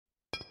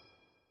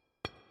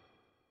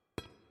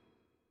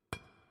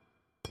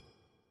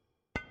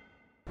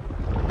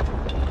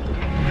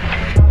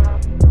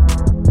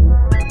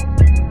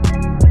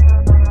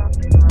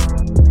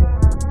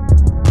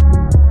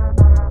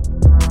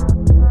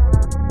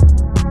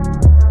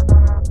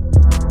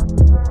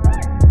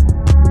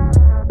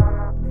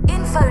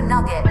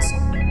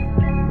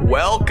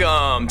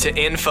to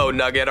Info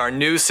Nugget, our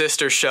new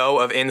sister show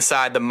of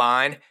Inside the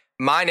Mind.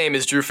 My name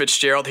is Drew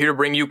Fitzgerald, here to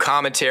bring you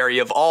commentary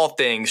of all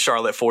things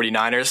Charlotte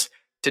 49ers.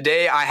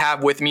 Today, I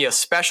have with me a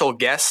special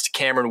guest,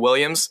 Cameron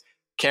Williams.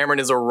 Cameron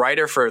is a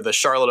writer for the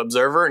Charlotte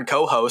Observer and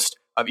co-host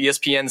of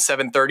ESPN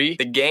 730,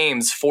 The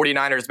Game's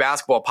 49ers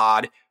basketball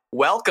pod.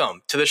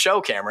 Welcome to the show,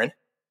 Cameron.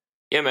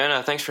 Yeah,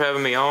 man. Thanks for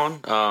having me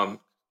on.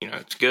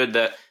 It's good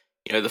that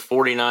the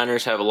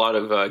 49ers have a lot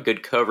of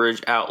good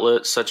coverage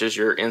outlets, such as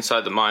your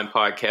Inside the Mind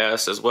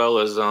podcast, as well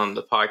as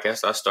the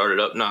podcast I started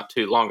up not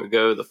too long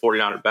ago, the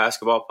 49er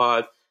basketball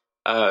pod.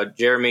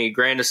 Jeremy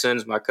Grandison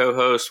is my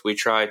co-host. We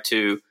try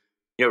to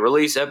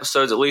release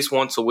episodes at least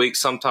once a week,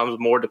 sometimes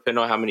more,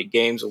 depending on how many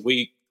games a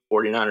week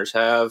 49ers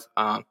have.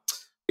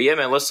 But yeah,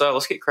 man, let's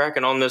get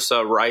cracking on this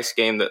Rice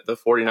game that the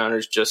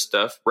 49ers just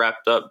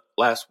wrapped up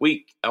last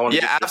week.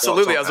 Yeah,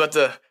 absolutely. I was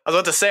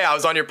about to say, I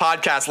was on your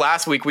podcast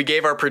last week. We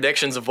gave our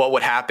predictions of what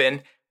would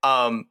happen.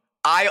 I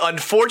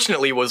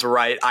unfortunately was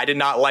right. I did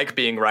not like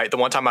being right. The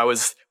one time I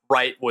was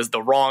right was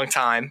the wrong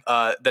time.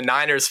 The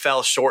Niners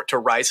fell short to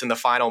Rice in the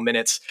final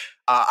minutes.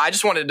 I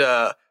just wanted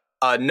to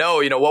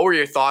know, what were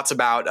your thoughts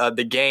about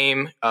the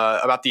game,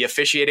 about the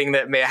officiating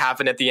that may have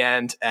happened at the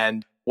end,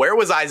 and where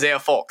was Isaiah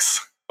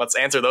Folks? Let's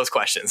answer those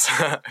questions.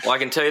 Well, I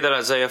can tell you that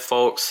Isaiah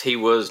Folks, he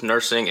was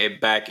nursing a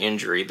back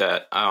injury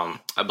that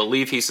I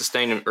believe he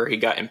sustained or he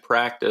got in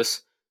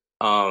practice.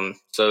 So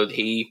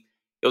it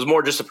was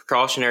more just a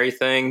precautionary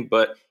thing.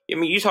 But I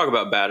mean, you talk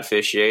about bad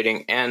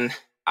officiating, and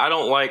I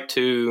don't like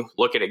to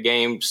look at a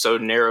game so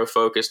narrow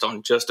focused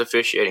on just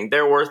officiating.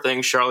 There were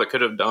things Charlotte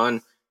could have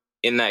done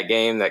in that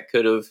game that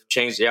could have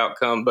changed the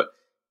outcome, but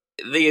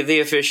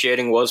the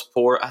officiating was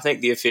poor. I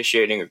think the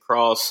officiating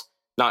across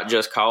not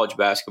just college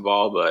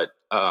basketball, but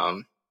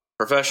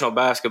professional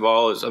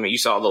basketball is, you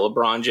saw the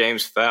LeBron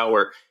James foul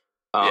where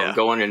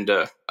going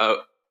into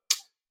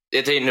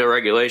at the end of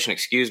regulation,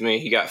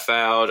 he got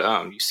fouled.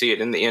 You see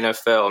it in the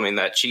NFL.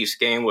 That Chiefs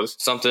game was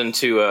something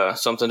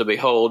to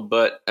behold.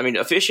 But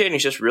officiating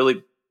is just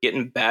really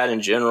getting bad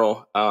in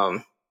general.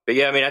 But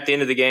yeah, at the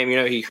end of the game,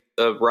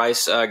 the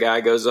Rice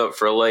guy goes up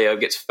for a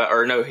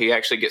layup, he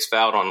actually gets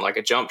fouled on like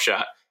a jump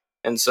shot,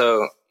 and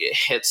so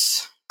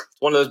it's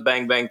one of those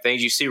bang bang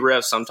things. You see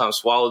refs sometimes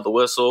swallow the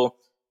whistle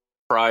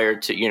prior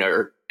to,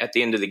 or at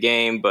the end of the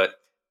game, but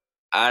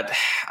I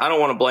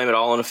don't want to blame it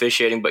all on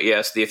officiating, but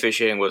yes, the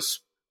officiating was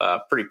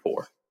pretty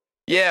poor.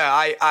 Yeah,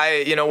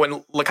 I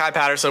when Lakai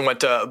Patterson went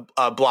to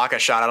block a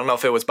shot, I don't know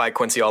if it was by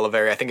Quincy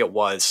Oliveri, I think it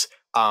was,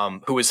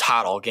 who was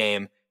hot all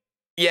game.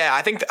 Yeah,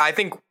 I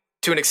think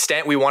to an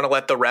extent we want to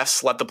let the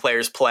refs let the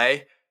players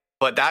play,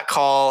 but that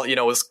call,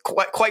 was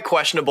quite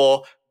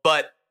questionable.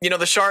 But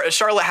the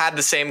Charlotte had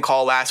the same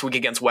call last week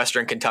against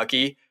Western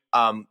Kentucky.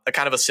 A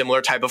kind of a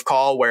similar type of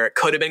call where it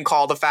could have been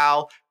called a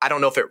foul. I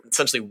don't know if it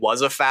essentially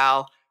was a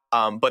foul,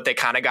 but they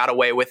kind of got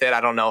away with it.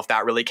 I don't know if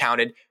that really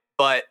counted,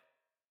 but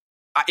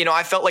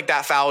I felt like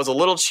that foul was a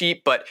little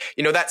cheap. But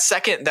that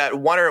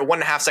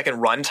 1.5 second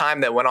run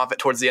time that went off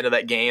towards the end of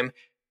that game,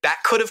 that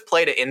could have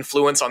played an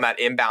influence on that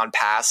inbound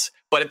pass.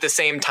 But at the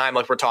same time,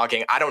 like we're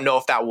talking, I don't know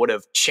if that would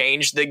have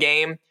changed the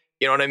game.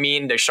 You know what I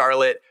mean? The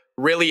Charlotte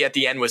really at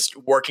the end was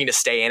working to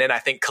stay in it. I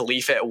think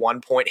Khalifa at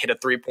one point hit a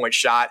 3-point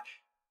shot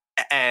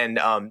and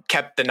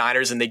kept the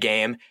Niners in the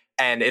game.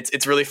 And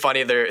it's really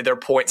funny. Their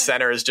point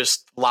center is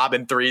just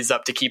lobbing threes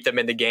up to keep them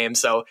in the game.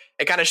 So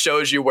it kind of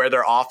shows you where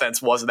their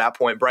offense was at that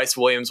point. Bryce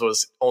Williams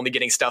was only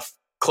getting stuff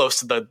close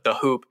to the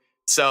hoop.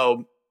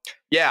 So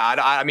yeah,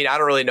 I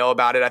don't really know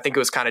about it. I think it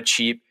was kind of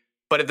cheap,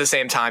 but at the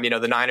same time,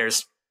 the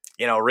Niners,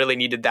 really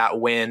needed that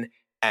win.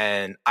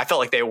 And I felt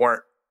like they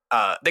weren't,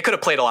 they could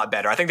have played a lot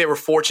better. I think they were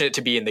fortunate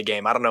to be in the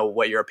game. I don't know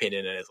what your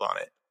opinion is on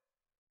it.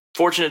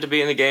 Fortunate to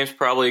be in the game is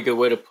probably a good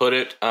way to put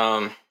it.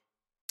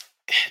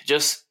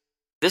 Just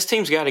this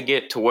team's got to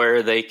get to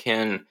where they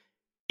can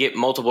get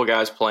multiple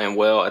guys playing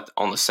well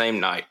on the same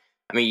night.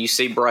 You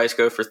see Bryce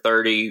go for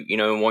 30,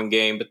 in one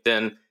game, but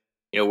then,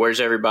 where's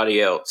everybody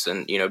else?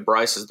 And,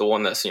 Bryce is the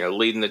one that's,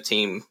 leading the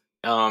team.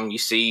 You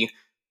see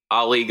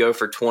Ali go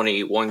for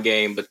 20 one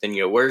game, but then,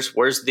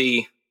 where's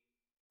the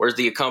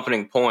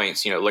accompanying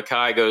points?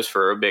 Lakai goes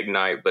for a big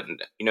night, but,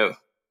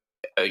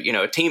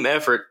 a team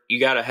effort, you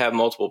got to have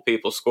multiple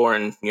people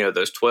scoring,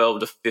 those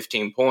 12 to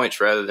 15 points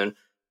rather than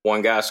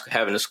one guy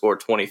having to score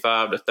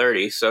 25 to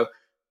 30. So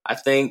I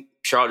think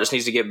Charlotte just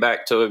needs to get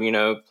back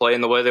to,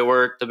 playing the way they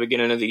were at the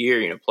beginning of the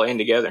year, playing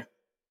together.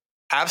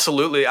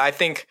 Absolutely. I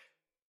think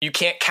you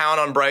can't count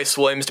on Bryce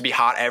Williams to be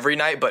hot every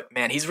night, but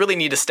man, he's really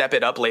need to step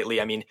it up lately.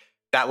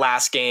 That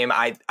last game,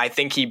 I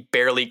think he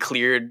barely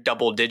cleared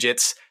double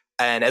digits.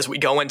 And as we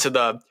go into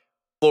the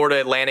Florida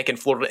Atlantic and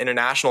Florida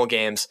International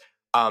games,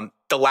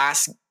 the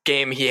last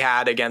game he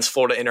had against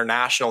Florida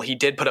International, he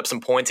did put up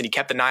some points and he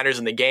kept the Niners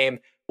in the game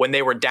when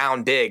they were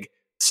down big.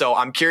 So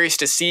I'm curious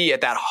to see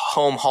at that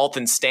home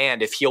Halton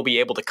stand if he'll be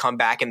able to come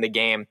back in the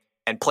game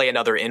and play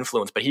another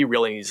influence, but he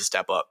really needs to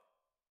step up.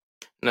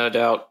 No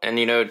doubt. And,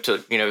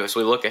 as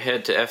we look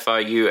ahead to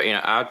FIU,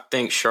 I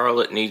think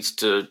Charlotte needs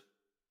to,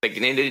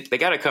 they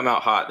got to come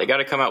out hot. They got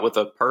to come out with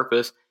a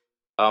purpose.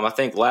 I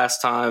think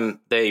last time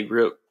they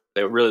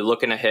They're really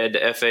looking ahead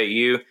to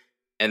FAU,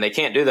 and they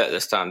can't do that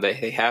this time.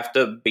 They have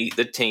to beat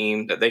the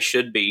team that they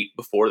should beat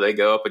before they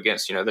go up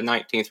against, the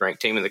 19th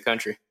ranked team in the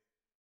country.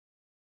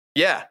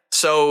 Yeah,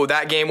 so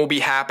that game will be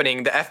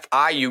happening. The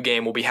FIU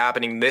game will be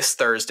happening this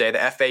Thursday. The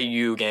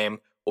FAU game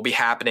will be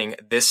happening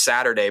this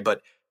Saturday.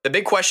 But the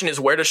big question is,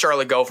 where does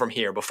Charlotte go from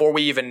here? Before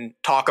we even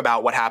talk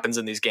about what happens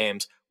in these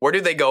games, where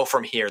do they go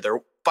from here? They're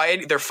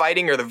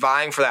fighting or they're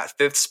vying for that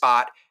 5th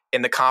spot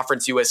in the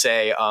Conference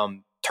USA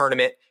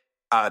tournament.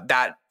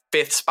 That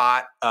 5th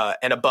spot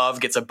and above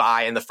gets a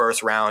bye in the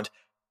first round.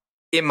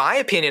 In my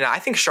opinion, I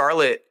think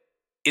Charlotte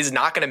is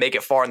not going to make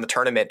it far in the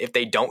tournament if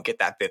they don't get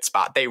that 5th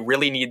spot. They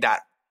really need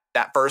that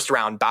first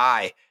round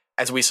bye.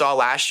 As we saw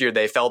last year,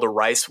 they fell to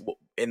Rice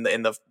in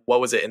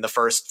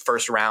the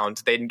first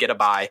round. They didn't get a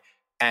bye,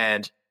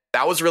 and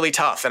that was really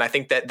tough. And I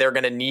think that they're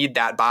going to need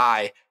that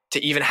bye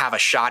to even have a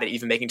shot at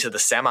even making to the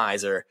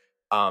semis, or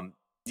I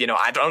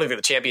don't think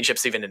the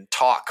championship's even in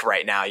talk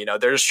right now.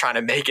 They're just trying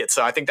to make it.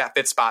 So I think that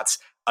 5th spot's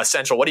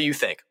essential. What do you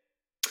think?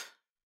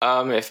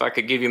 If I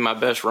could give you my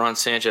best Ron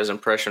Sanchez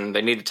impression,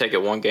 they need to take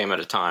it one game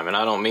at a time, and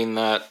I don't mean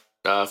that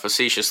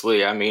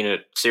facetiously. I mean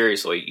it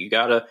seriously. You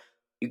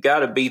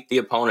gotta beat the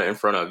opponent in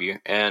front of you,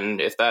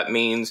 and if that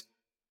means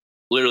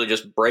literally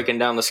just breaking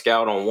down the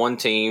scout on one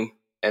team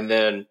and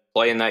then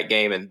playing that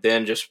game, and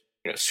then just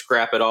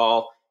scrap it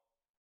all,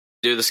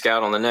 do the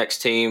scout on the next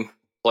team,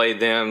 play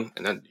them,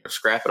 and then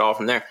scrap it all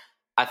from there.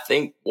 I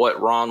think what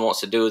Ron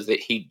wants to do is that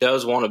he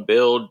does want to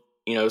build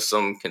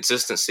some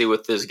consistency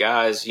with his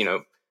guys,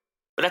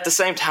 but at the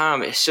same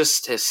time, it's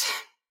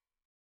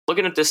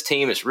looking at this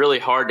team, it's really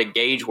hard to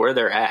gauge where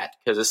they're at,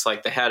 because it's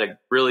like they had a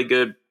really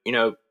good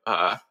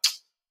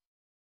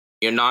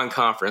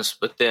non-conference,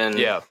 but then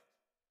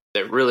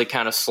they're really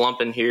kind of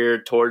slumping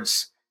here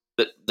towards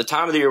the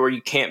time of the year where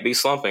you can't be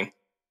slumping.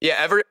 Yeah,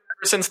 ever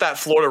since that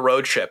Florida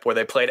road trip where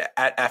they played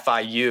at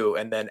FIU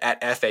and then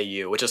at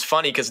FAU, which is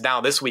funny because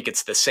now this week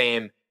it's the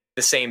same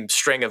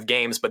string of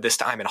games, but this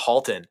time in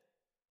Halton.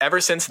 Ever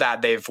since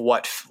that, they've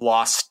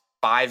lost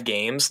 5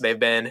 games.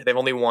 They've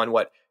only won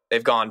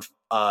they've gone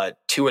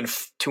 2 and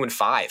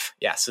 5,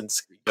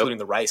 since including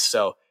the Rice.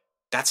 So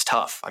that's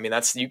tough. I mean,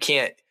 you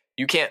can't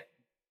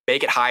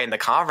make it high in the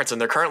conference,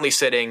 and they're currently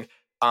sitting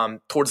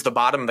towards the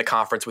bottom of the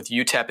conference with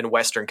UTEP and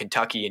Western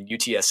Kentucky and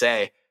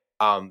UTSA.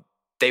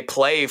 They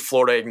play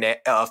Florida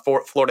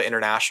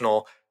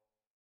International,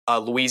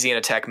 Louisiana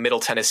Tech, Middle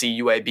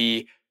Tennessee,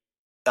 UAB,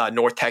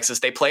 North Texas.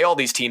 They play all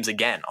these teams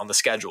again on the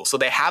schedule, so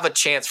they have a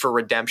chance for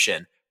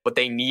redemption, but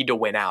they need to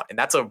win out, and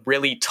that's a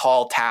really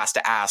tall task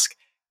to ask.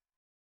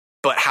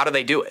 But how do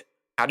they do it?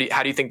 How do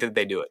you think that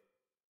they do it?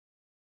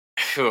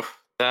 Whew.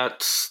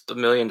 That's the $1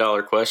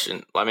 million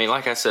question. I mean,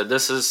 like I said,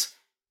 this is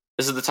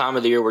the time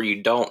of the year where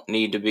you don't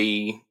need to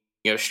be,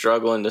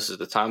 struggling. This is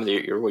the time of the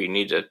year where you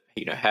need to,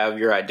 have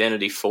your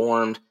identity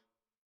formed.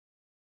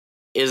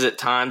 Is it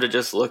time to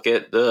just look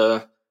at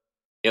the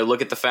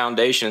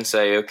foundation and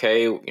say,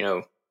 okay,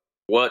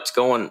 what's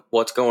going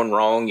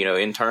wrong?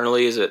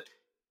 Internally, is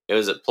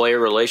it player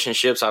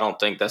relationships? I don't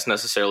think that's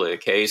necessarily the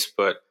case,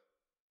 but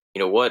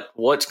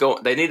what's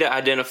going? They need to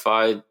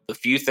identify the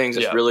few things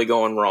that's really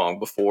going wrong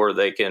before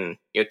they can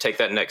take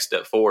that next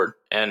step forward.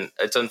 And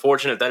it's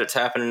unfortunate that it's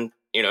happening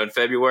in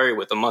February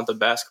with a month of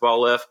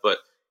basketball left, but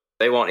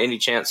they want any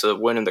chance of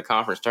winning the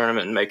conference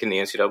tournament and making the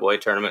NCAA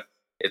tournament.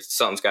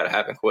 Something's got to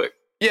happen quick.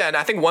 Yeah, and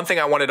I think one thing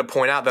I wanted to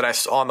point out that I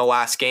saw in the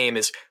last game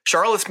is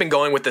Charlotte's been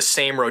going with the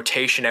same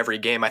rotation every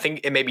game. I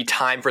think it may be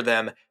time for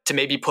them to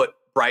maybe put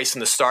Bryce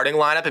in the starting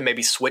lineup and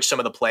maybe switch some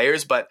of the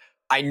players, but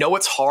I know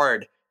it's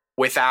hard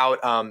without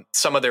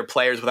some of their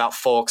players, without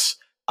Fulks.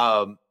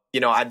 They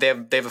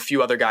have a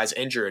few other guys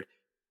injured.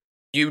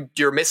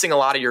 You're missing a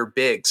lot of your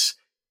bigs.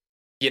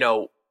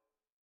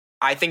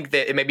 I think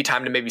that it may be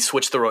time to maybe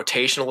switch the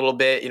rotation a little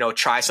bit,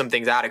 try some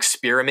things out,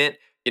 experiment.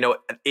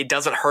 It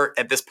doesn't hurt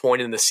at this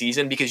point in the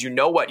season because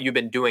what you've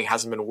been doing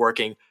hasn't been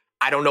working.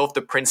 I don't know if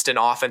the Princeton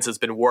offense has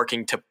been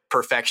working to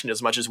perfection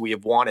as much as we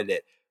have wanted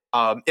it.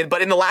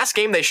 But in the last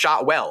game, they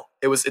shot well.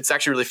 It's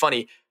actually really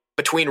funny.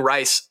 Between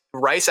Rice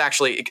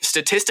actually,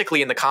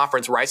 statistically in the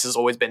conference, Rice has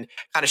always been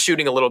kind of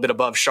shooting a little bit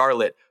above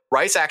Charlotte.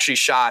 Rice actually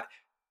shot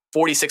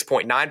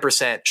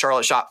 46.9%.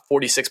 Charlotte shot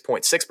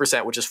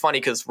 46.6%, which is funny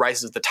because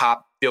Rice is the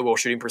top field goal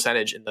shooting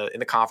percentage in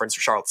the conference.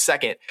 Charlotte's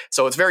second.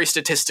 So it's very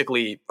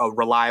statistically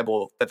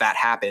reliable that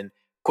happened.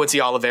 Quincy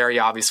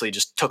Oliveri obviously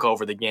just took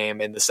over the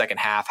game in the second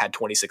half, had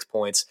 26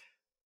 points.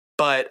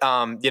 But,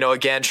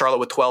 again, Charlotte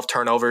with 12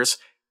 turnovers.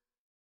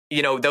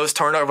 Those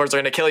turnovers are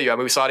going to kill you. I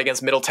mean, we saw it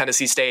against Middle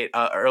Tennessee State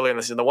earlier in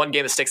the season. The one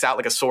game that sticks out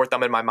like a sore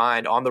thumb in my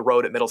mind on the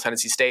road at Middle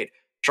Tennessee State,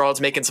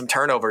 Charlotte's making some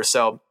turnovers.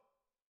 So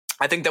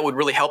I think that would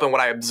really help. And what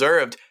I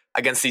observed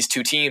against these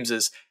two teams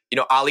is,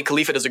 Ali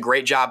Khalifa does a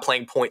great job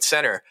playing point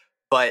center,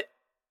 but,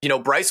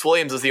 Bryce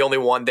Williams is the only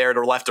one there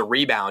to left a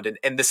rebound.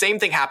 And the same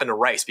thing happened to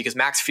Rice because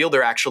Max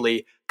Fielder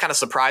actually kind of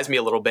surprised me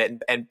a little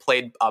bit and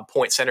played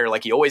point center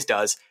like he always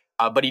does.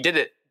 But he did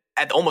it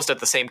almost at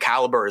the same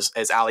caliber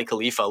as Ali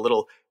Khalifa, a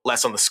little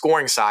less on the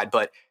scoring side,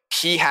 but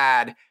he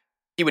had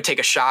he would take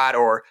a shot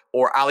or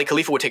Ali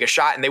Khalifa would take a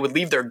shot and they would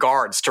leave their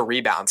guards to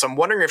rebound. So I'm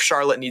wondering if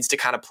Charlotte needs to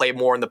kind of play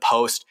more in the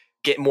post,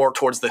 get more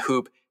towards the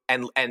hoop,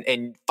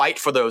 and fight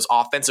for those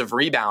offensive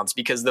rebounds,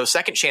 because those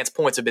second chance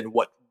points have been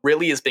what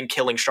really has been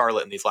killing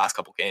Charlotte in these last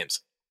couple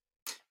games.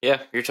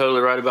 Yeah, you're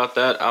totally right about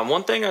that.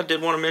 One thing I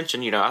did want to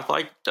mention, I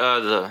liked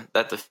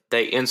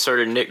they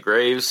inserted Nick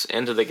Graves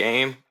into the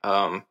game.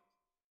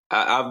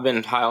 I've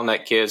been high on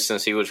that kid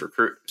since he was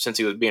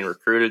being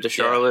recruited to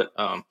Charlotte.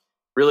 Yeah.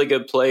 Really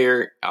good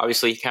player.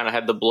 Obviously, he kind of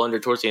had the blunder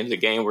towards the end of the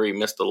game where he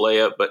missed the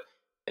layup, but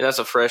that's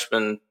a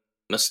freshman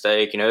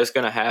mistake. It's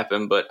going to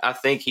happen. But I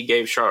think he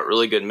gave Charlotte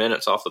really good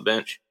minutes off the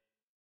bench.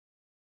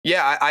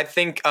 Yeah, I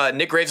think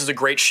Nick Graves is a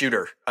great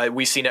shooter.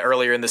 We've seen it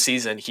earlier in the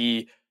season.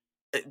 He,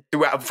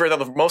 for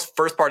the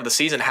first part of the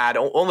season, had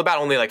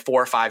only like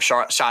 4 or 5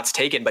 shots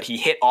taken, but he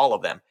hit all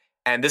of them.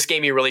 And this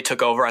game, he really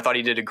took over. I thought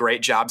he did a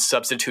great job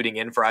substituting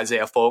in for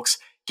Isaiah Folks.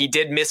 He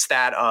did miss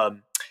that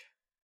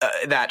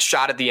that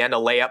shot at the end, a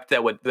layup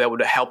that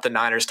would help the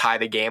Niners tie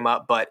the game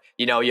up. But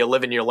you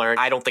live and you learn.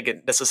 I don't think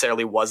it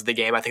necessarily was the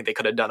game. I think they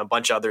could have done a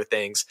bunch of other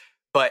things.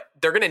 But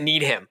they're going to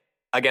need him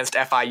against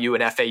FIU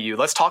and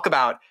FAU. Let's talk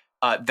about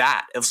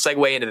that. Let's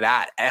segue into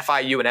that.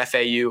 FIU and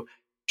FAU.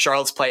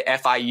 Charlotte's play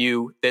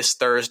FIU this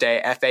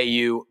Thursday,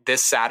 FAU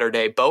this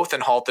Saturday, both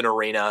in Halton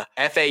Arena.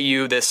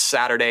 FAU this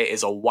Saturday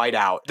is a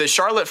whiteout. The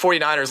Charlotte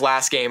 49ers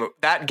last game,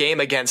 that game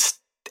against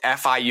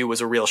FIU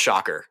was a real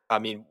shocker. I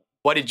mean,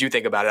 what did you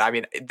think about it? I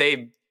mean,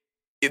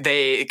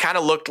 they kind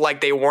of looked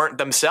like they weren't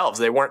themselves.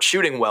 They weren't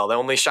shooting well. They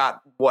only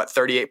shot,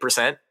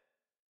 38%?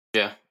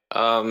 Yeah.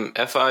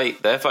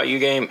 The FIU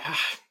game,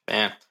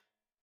 man,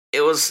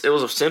 it was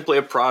simply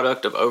a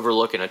product of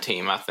overlooking a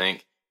team, I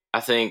think.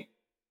 I think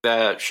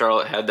that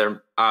Charlotte had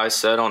their eyes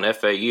set on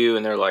FAU,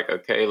 and they're like,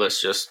 okay,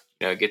 let's just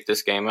get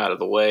this game out of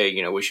the way.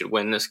 We should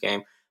win this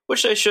game,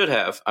 which they should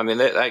have. I mean,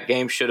 that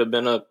game should have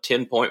been a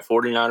 10-point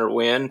 49er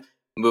win,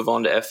 move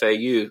on to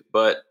FAU.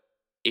 But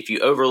if you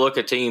overlook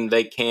a team,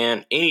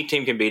 any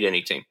team can beat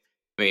any team.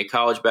 I mean,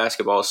 college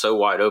basketball is so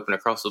wide open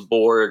across the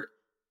board.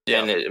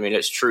 Yeah. And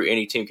it's true.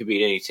 Any team can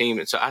beat any team.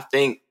 And so I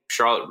think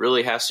Charlotte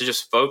really has to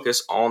just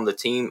focus on the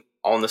team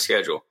on the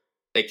schedule.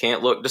 They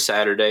can't look to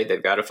Saturday.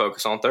 They've got to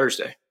focus on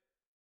Thursday.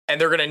 And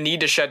they're going to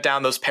need to shut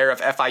down those pair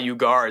of FIU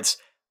guards.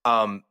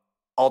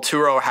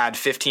 Alturo had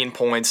 15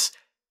 points.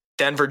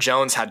 Denver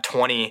Jones had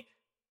 20.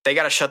 They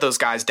got to shut those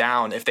guys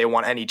down if they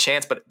want any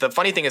chance. But the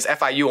funny thing is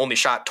FIU only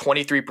shot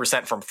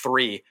 23% from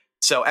 3.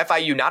 So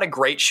FIU, not a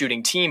great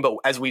shooting team, but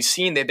as we've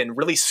seen, they've been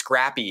really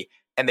scrappy,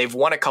 and they've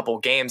won a couple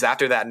games.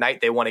 After that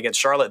night they won against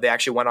Charlotte, they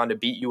actually went on to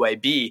beat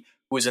UAB,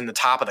 who was in the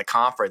top of the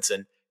conference.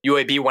 And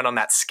UAB went on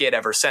that skid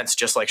ever since,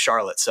 just like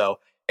Charlotte. So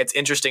it's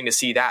interesting to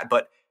see that.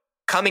 But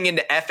coming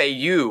into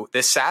FAU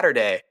this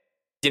Saturday,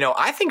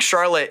 I think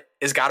Charlotte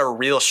has got a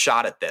real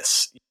shot at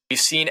this. We've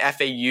seen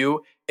FAU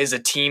is a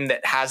team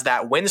that has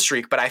that win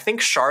streak, but I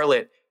think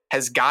Charlotte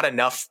has got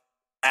enough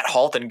at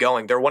Halton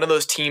going. They're one of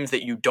those teams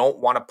that you don't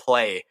want to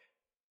play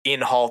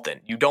in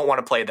Halton. You don't want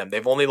to play them.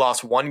 They've only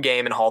lost 1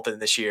 game in Halton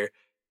this year.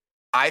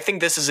 I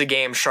think this is a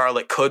game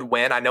Charlotte could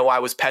win. I know I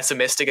was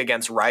pessimistic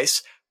against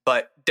Rice,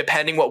 but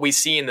depending what we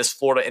see in this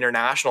Florida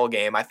International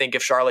game, I think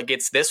if Charlotte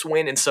gets this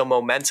win and some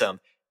momentum,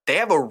 they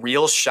have a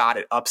real shot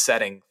at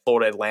upsetting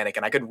Florida Atlantic,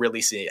 and I could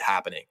really see it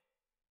happening.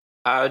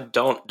 I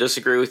don't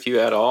disagree with you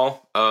at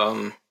all.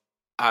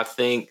 I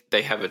think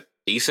they have a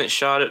decent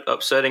shot at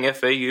upsetting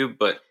FAU,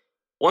 but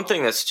one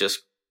thing that's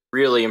just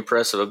really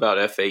impressive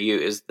about FAU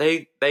is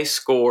they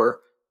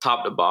score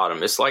top to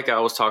bottom. It's like I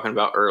was talking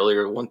about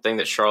earlier. One thing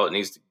that Charlotte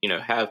needs to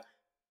have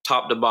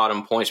top to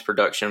bottom points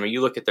production. I mean,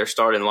 you look at their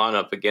starting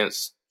lineup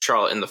against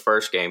Charlotte in the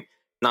first game: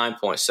 9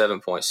 points,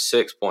 7 points,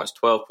 6 points,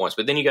 12 points.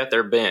 But then you got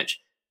their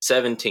bench: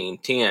 17,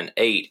 10,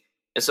 8.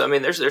 And so, I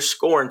mean, they're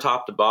scoring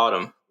top to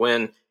bottom.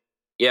 When,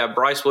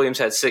 Bryce Williams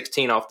had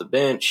 16 off the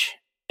bench,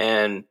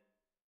 and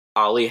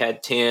Ali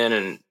had 10,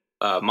 and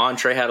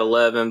Montre had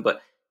 11.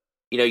 But,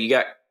 you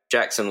got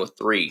Jackson with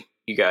 3.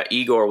 You got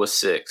Igor with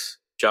 6.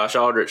 Josh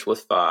Aldrich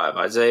with 5.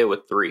 Isaiah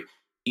with 3.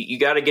 You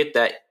got to get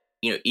that,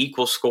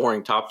 equal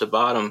scoring top to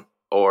bottom,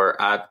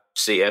 or I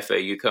see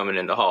FAU coming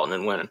into Halton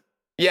and winning.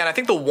 Yeah, and I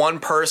think the one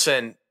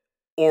person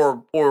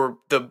or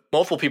the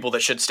multiple people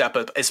that should step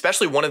up,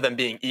 especially one of them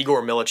being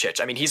Igor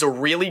Milicic. I mean, he's a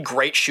really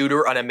great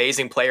shooter, an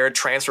amazing player,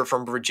 transfer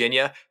from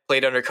Virginia,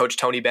 played under Coach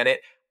Tony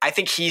Bennett. I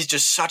think he's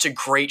just such a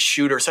great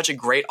shooter, such a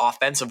great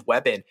offensive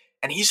weapon,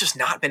 and he's just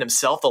not been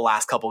himself the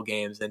last couple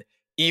games. And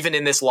even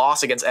in this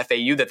loss against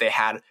FAU that they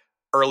had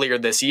earlier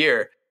this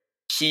year,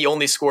 he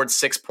only scored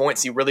 6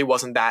 points. He really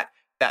wasn't that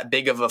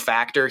big of a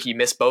factor. He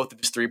missed both of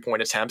his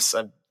 3-point attempts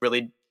and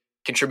really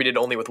contributed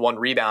only with 1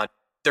 rebound.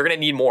 They're going to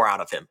need more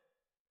out of him.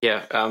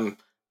 Yeah,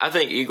 I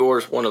think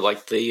Igor's one of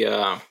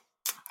the,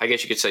 I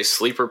guess you could say,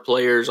 sleeper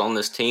players on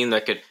this team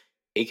that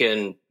he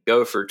can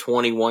go for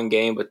 21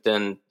 game, but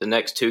then the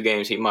next 2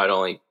 games he might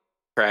only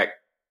crack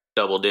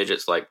double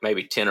digits, like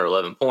maybe 10 or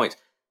 11 points.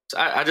 So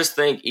I just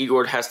think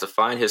Igor has to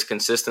find his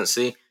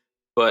consistency,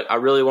 but I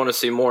really want to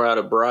see more out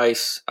of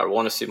Bryce. I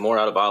want to see more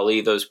out of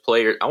Ali, those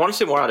players. I want to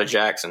see more out of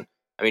Jackson.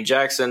 I mean,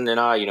 Jackson and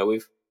I,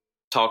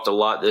 talked a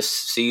lot this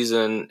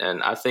season,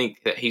 and I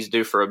think that he's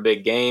due for a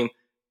big game.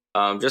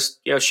 Just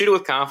shoot it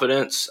with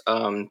confidence.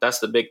 That's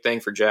the big thing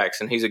for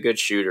Jackson. He's a good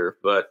shooter,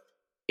 but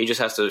he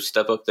just has to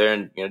step up there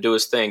and do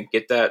his thing.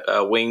 Get that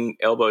wing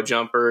elbow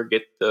jumper.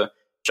 Get the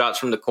shots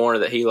from the corner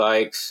that he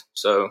likes.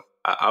 So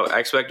I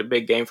expect a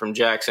big game from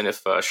Jackson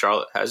if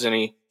Charlotte has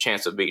any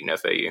chance of beating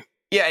FAU.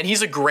 Yeah, and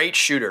he's a great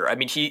shooter. I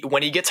mean,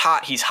 when he gets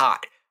hot, he's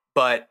hot.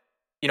 But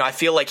I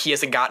feel like he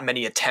hasn't gotten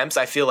many attempts.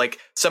 I feel like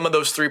some of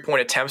those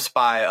 3-point attempts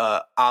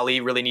by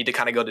Ali really need to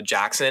kind of go to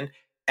Jackson.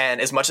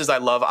 And as much as I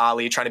love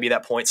Ali trying to be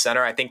that point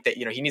center, I think that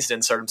he needs to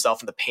insert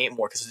himself in the paint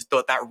more because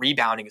that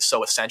rebounding is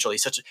so essential.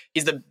 He's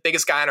the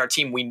biggest guy on our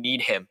team. We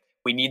need him.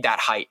 We need that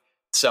height.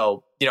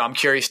 So I'm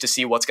curious to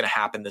see what's going to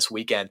happen this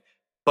weekend.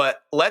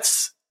 But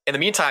let's, in the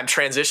meantime,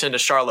 transition to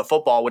Charlotte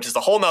football, which is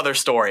a whole nother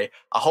story.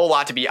 A whole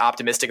lot to be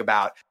optimistic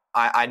about.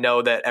 I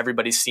know that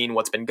everybody's seen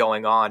what's been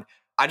going on.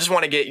 I just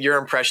want to get your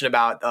impression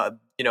about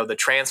the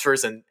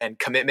transfers and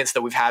commitments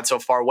that we've had so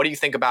far. What do you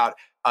think about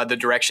the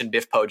direction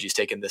Biff Poggi's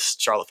taken this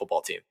Charlotte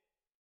football team?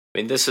 I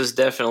mean, this is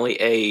definitely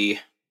a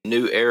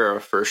new era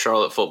for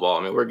Charlotte football.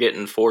 I mean, we're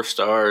getting 4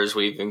 stars.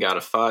 We even got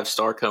a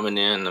 5-star coming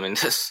in. I mean,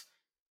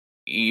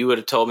 you would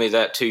have told me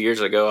that 2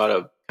 years ago, I'd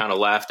have kind of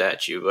laughed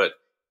at you. But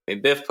I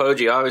mean, Biff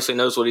Poggi obviously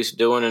knows what he's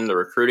doing in the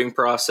recruiting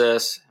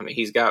process. I mean,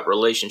 he's got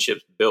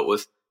relationships built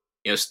with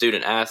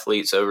student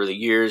athletes over the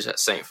years at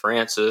St.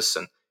 Francis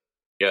and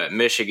at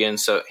Michigan.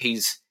 So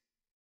he's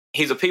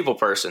a people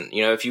person.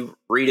 If you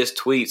read his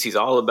tweets, he's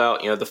all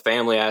about the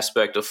family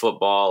aspect of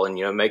football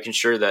and making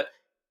sure that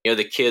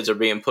the kids are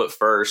being put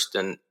first.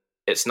 And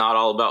it's not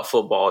all about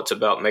football. It's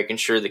about making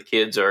sure the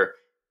kids are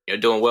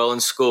doing well in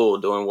school,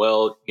 doing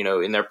well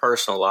in their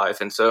personal life.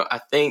 And so I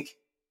think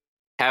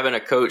having a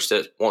coach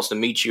that wants to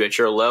meet you at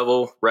your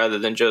level rather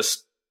than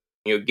just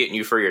getting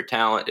you for your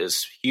talent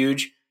is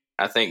huge.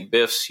 I think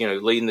Biff's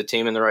leading the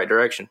team in the right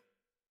direction.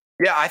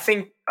 Yeah, I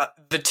think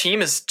the team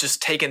has just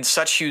taken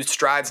such huge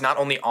strides, not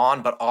only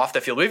on, but off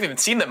the field. We haven't even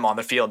seen them on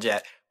the field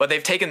yet, but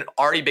they've taken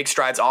already big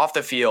strides off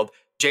the field.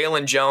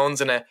 Jalen Jones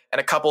and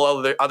a couple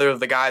other of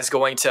the guys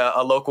going to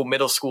a local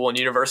middle school in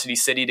University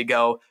City to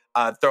go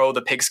throw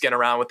the pigskin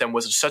around with them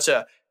was such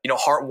a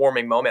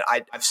heartwarming moment.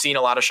 I've seen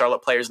a lot of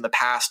Charlotte players in the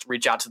past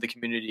reach out to the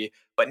community,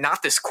 but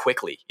not this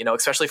quickly,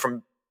 especially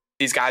from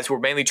these guys who were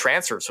mainly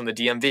transfers from the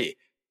DMV.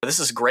 But this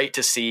is great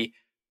to see,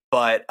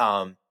 but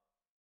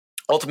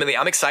ultimately,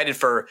 I'm excited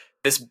for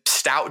this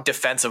stout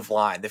defensive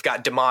line. They've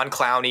got Damon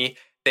Clowney.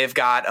 They've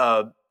got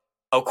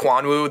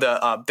Okwanwu,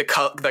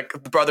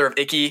 the brother of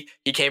Icky.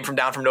 He came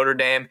down from Notre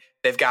Dame.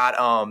 They've got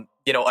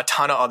a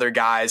ton of other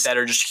guys that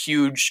are just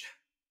huge,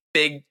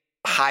 big,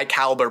 high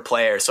caliber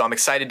players. So I'm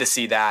excited to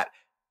see that.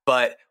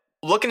 But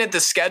looking at the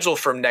schedule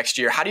from next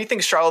year, how do you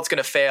think Charlotte's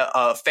going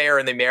to fare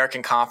in the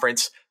American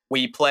Conference?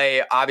 We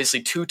play,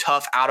 obviously, 2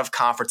 tough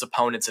out-of-conference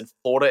opponents in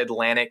Florida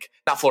Atlantic.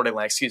 Not Florida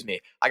Atlantic, excuse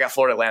me. I got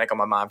Florida Atlantic on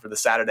my mind for this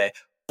Saturday.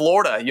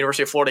 Florida,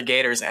 University of Florida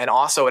Gators, and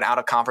also an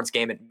out-of-conference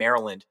game at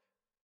Maryland.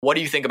 What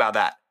do you think about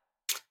that?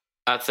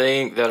 I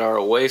think that our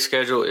away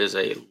schedule is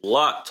a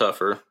lot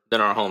tougher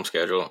than our home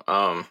schedule.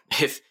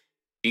 If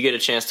you get a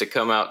chance to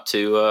come out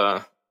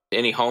to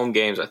any home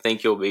games, I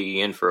think you'll be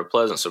in for a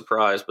pleasant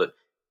surprise. But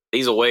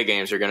these away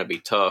games are going to be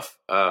tough.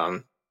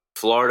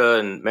 Florida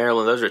and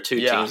Maryland, those are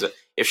 2 teams that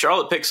 – if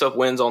Charlotte picks up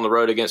wins on the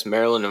road against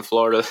Maryland and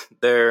Florida,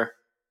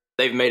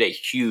 they've made a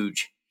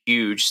huge,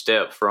 huge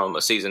step from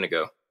a season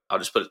ago. I'll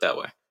just put it that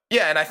way.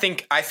 Yeah, and I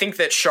think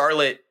that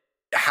Charlotte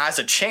has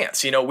a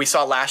chance. We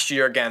saw last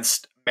year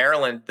against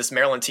Maryland, this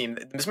Maryland team.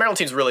 This Maryland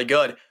team's really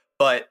good,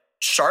 but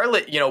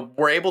Charlotte,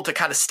 were able to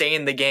kind of stay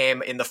in the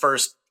game in the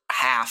first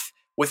half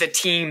with a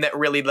team that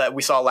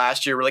we saw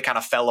last year really kind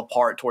of fell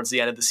apart towards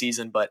the end of the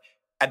season, but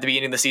at the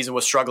beginning of the season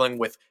was struggling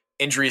with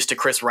injuries to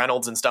Chris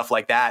Reynolds and stuff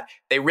like that.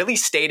 They really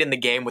stayed in the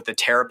game with the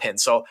Terrapin.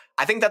 So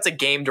I think that's a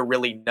game to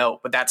really note.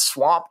 But that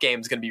Swamp game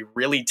is going to be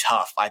really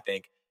tough, I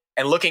think.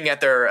 And looking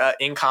at their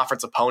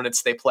in-conference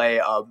opponents, they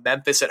play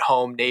Memphis at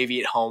home, Navy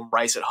at home,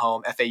 Rice at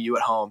home, FAU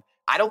at home.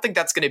 I don't think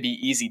that's going to be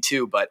easy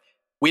too, but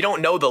we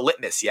don't know the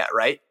litmus yet,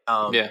 right?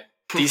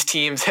 These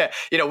teams,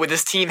 with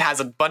this team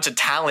has a bunch of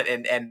talent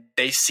and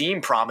they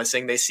seem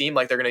promising. They seem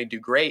like they're going to do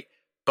great.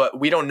 But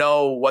we don't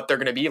know what they're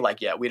going to be like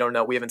yet. We don't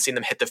know. We haven't seen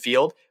them hit the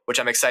field, which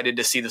I'm excited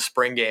to see the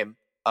spring game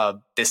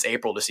this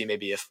April to see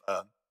maybe if,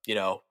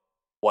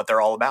 what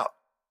they're all about.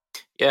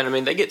 Yeah, and I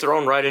mean, they get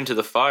thrown right into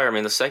the fire. I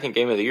mean, the second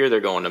game of the year, they're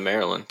going to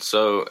Maryland.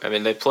 So, I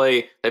mean, they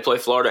play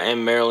Florida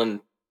and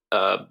Maryland,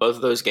 both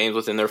of those games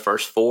within their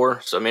first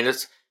 4. So, I mean,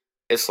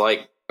 it's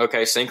like,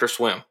 okay, sink or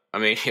swim. I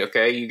mean,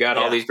 okay, you got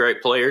all these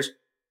great players.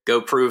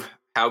 Go prove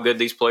how good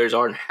these players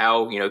are and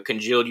how,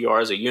 congealed you are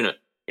as a unit,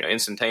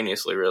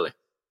 instantaneously, really.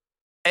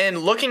 And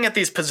looking at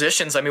these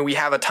positions, I mean, we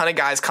have a ton of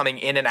guys coming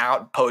in and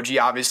out. Poggi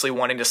obviously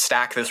wanting to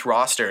stack this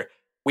roster.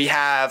 We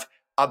have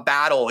a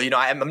battle.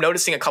 I'm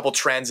noticing a couple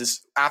trends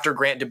is after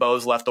Grant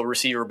DuBose left, the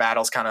receiver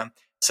battle's kind of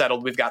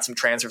settled. We've got some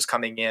transfers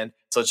coming in.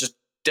 So it's just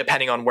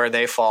depending on where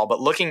they fall. But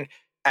looking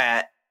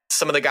at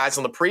some of the guys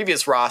on the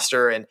previous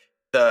roster and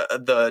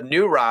the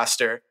new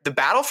roster, the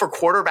battle for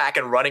quarterback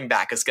and running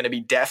back is going to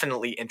be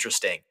definitely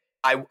interesting.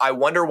 I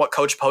wonder what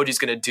Coach Poggi's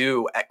going to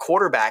do at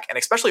quarterback and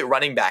especially at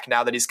running back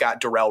now that he's got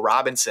Darrell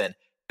Robinson,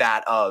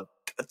 that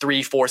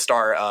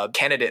 3-4-star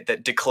candidate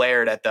that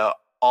declared at the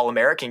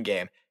All-American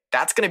game.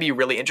 That's going to be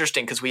really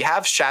interesting because we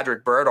have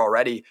Shadrick Byrd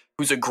already,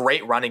 who's a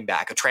great running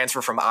back, a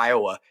transfer from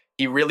Iowa.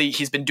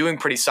 He's been doing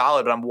pretty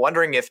solid, but I'm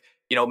wondering if,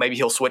 maybe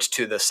he'll switch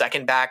to the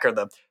second back or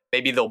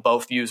maybe they'll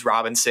both use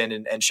Robinson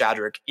and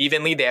Shadrick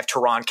evenly. They have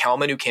Teron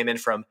Kelman, who came in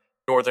from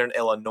Northern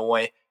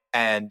Illinois,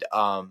 and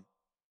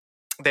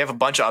they have a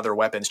bunch of other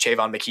weapons,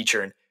 Chavon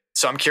McEachern.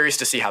 So I'm curious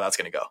to see how that's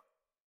going to go.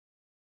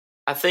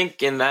 I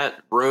think in that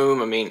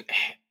room,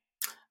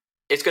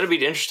 it's going to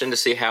be interesting to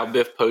see how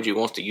Biff Poggi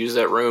wants to use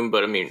that room.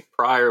 But,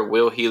 prior,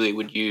 Will Healy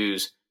would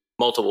use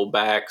multiple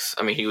backs.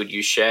 He would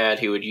use Shad.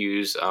 He would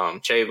use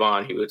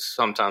Chavon. He would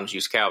sometimes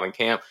use Calvin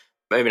Camp.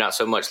 Maybe not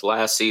so much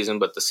last season,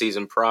 but the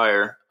season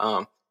prior.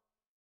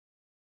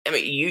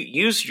 You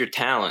use your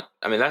talent.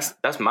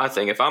 That's my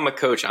thing. If I'm a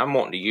coach, I'm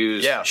wanting to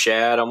use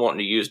Shad. I'm wanting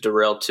to use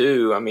Darrell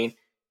too.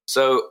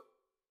 So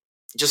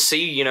just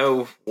see,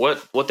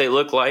 what they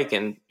look like,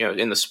 and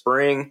in the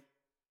spring.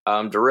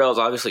 Darrell's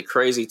obviously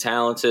crazy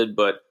talented,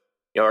 but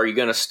are you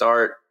going to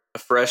start a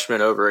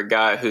freshman over a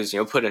guy who's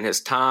put in his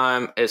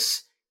time?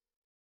 That's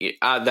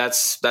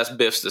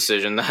Biff's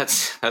decision.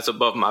 That's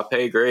above my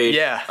pay grade.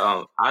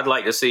 Yeah. I'd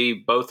like to see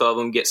both of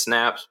them get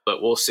snaps,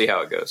 but we'll see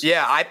how it goes.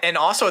 Yeah, and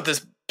also at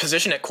this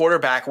position at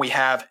quarterback, we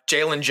have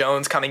Jalen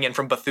Jones coming in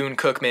from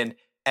Bethune-Cookman,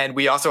 and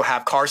we also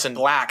have Carson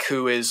Black,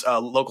 who is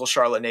a local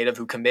Charlotte native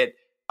who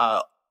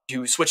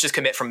switched his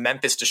commit from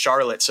Memphis to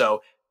Charlotte.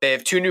 So they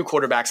have two new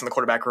quarterbacks in the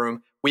quarterback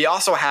room. We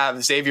also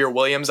have Xavier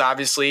Williams,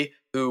 obviously,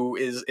 who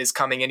is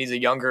coming in. He's a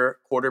younger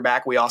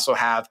quarterback. We also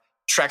have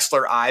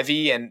Trexler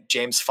Ivy and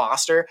James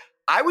Foster.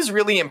 I was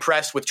really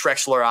impressed with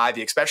Trexler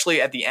Ivy,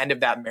 especially at the end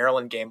of that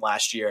Maryland game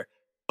last year.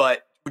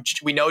 But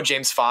we know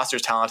James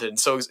Foster's talented, and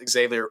so is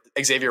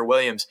Xavier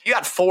Williams. You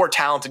got four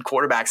talented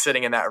quarterbacks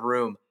sitting in that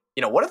room.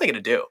 What are they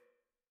going to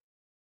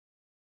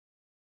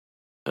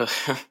do?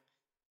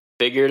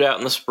 Figure it out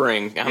in the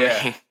spring.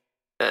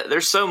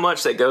 There's so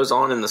much that goes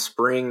on in the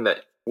spring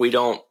that we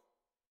don't,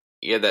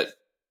 that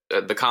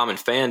the common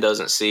fan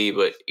doesn't see,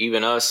 but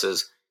even us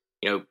as,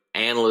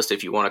 analysts,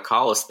 if you want to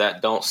call us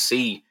that, don't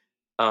see.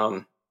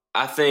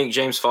 I think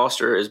James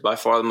Foster is by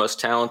far the most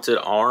talented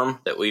arm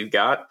that we've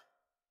got.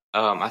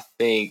 I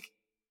think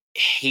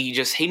he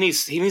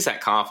needs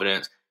that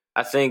confidence.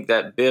 I think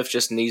that Biff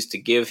just needs to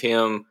give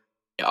him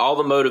all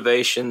the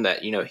motivation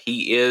that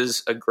he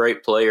is a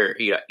great player.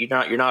 You're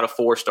not a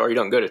 4-star. You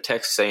don't go to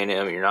Texas A&M.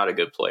 And you're not a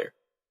good player.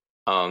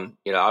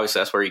 Obviously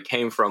that's where he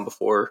came from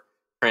before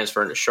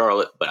transferring to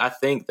Charlotte. But I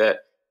think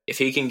that if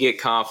he can get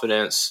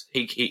confidence,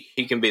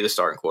 he can be the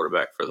starting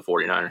quarterback for the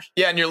 49ers.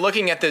 Yeah, and you're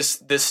looking at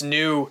this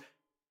new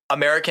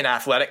American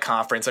Athletic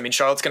Conference.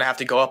 Charlotte's going to have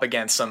to go up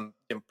against some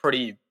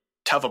pretty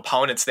tough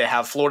opponents. They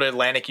have Florida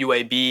Atlantic,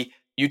 UAB,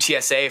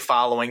 UTSA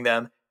following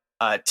them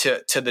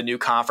to the new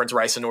conference,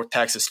 Rice and North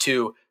Texas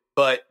too.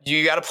 But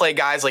you got to play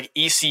guys like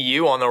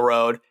ECU on the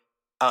road.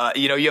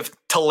 You have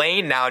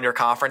Tulane now in your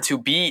conference who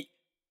beat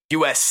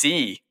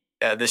USC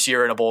this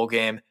year in a bowl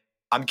game.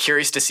 I'm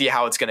curious to see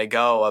how it's going to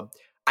go.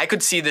 I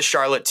could see the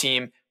Charlotte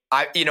team.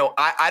 I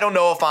don't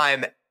know if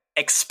I'm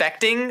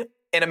expecting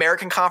an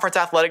American Conference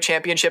Athletic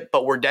Championship,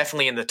 but we're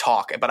definitely in the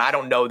talk. But I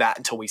don't know that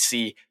until we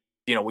see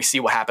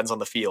what happens on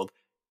the field.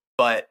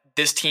 But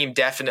this team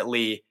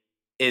definitely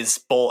is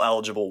bowl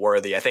eligible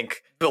worthy. I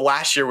think the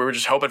last year we were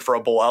just hoping for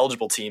a bowl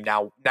eligible team.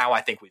 Now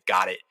I think we've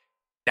got it.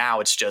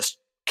 Now it's just,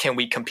 can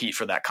we compete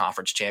for that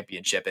conference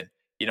championship? And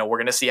we're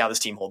going to see how this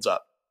team holds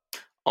up.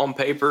 On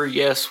paper,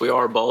 yes, we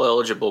are bowl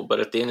eligible, but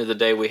at the end of the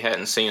day, we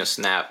hadn't seen a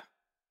snap.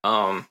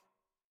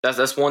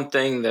 That's one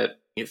thing that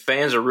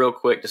fans are real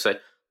quick to say,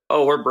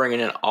 oh, we're bringing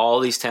in all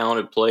these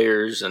talented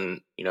players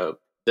and,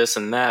 this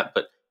and that.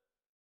 But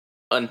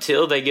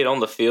until they get on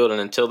the field and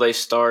until they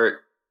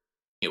start,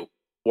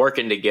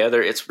 working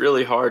together, it's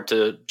really hard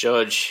to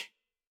judge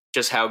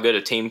just how good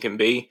a team can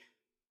be.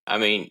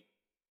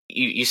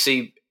 You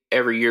see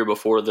every year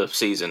before the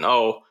season,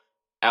 oh,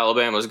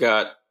 Alabama's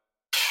got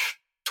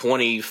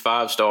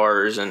 25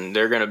 stars and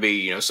they're going to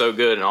be, so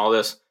good and all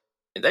this.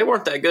 They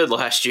weren't that good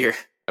last year.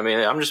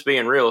 I'm just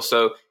being real.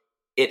 So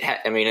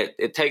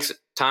it takes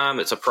time.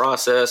 It's a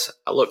process.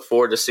 I look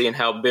forward to seeing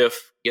how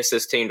Biff gets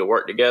this team to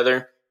work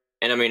together.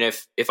 And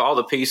if all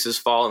the pieces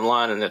fall in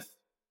line and if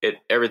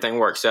everything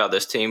works out,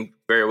 this team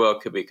very well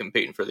could be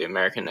competing for the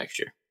American next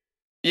year.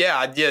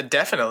 Yeah,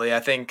 definitely. I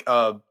think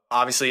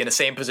obviously in the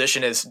same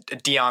position as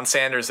Deion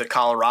Sanders at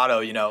Colorado,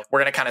 we're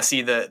going to kind of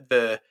see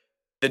the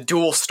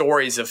dual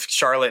stories of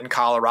Charlotte and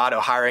Colorado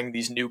hiring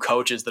these new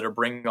coaches that are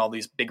bringing all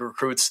these big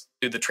recruits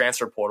through the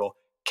transfer portal.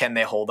 Can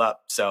they hold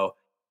up? So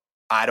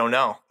I don't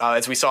know.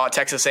 As we saw at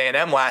Texas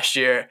A&M last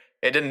year,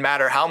 it didn't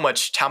matter how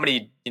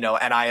many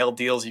NIL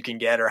deals you can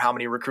get or how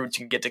many recruits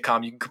you can get to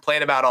come. You can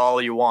complain about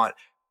all you want,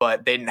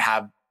 but they didn't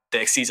have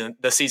the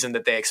season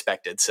that they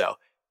expected. So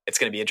it's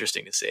going to be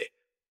interesting to see.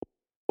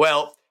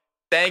 Well,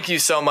 Thank you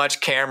so much,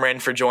 Cameron,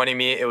 for joining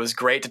me. It was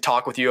great to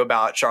talk with you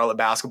about Charlotte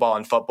basketball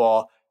and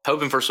football.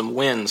 Hoping for some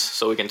wins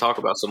so we can talk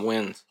about some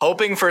wins.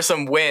 Hoping for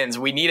some wins.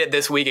 We need it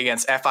this week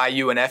against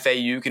FIU and FAU.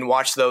 You can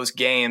watch those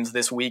games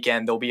this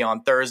weekend. They'll be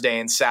on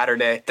Thursday and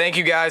Saturday. Thank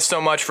you guys so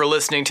much for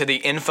listening to the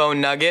Info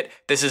Nugget.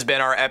 This has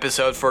been our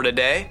episode for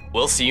today.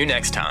 We'll see you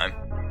next time.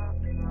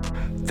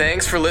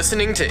 Thanks for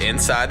listening to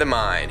Inside the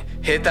Mind.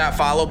 Hit that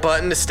follow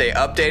button to stay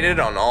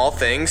updated on all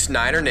things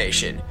Niner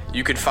Nation.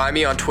 You can find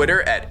me on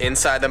Twitter at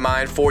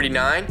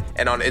InsideTheMind49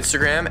 and on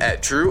Instagram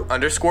at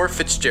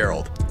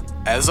Drew_Fitzgerald.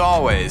 As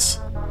always,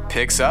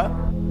 picks up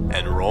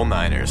and roll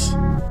Niners.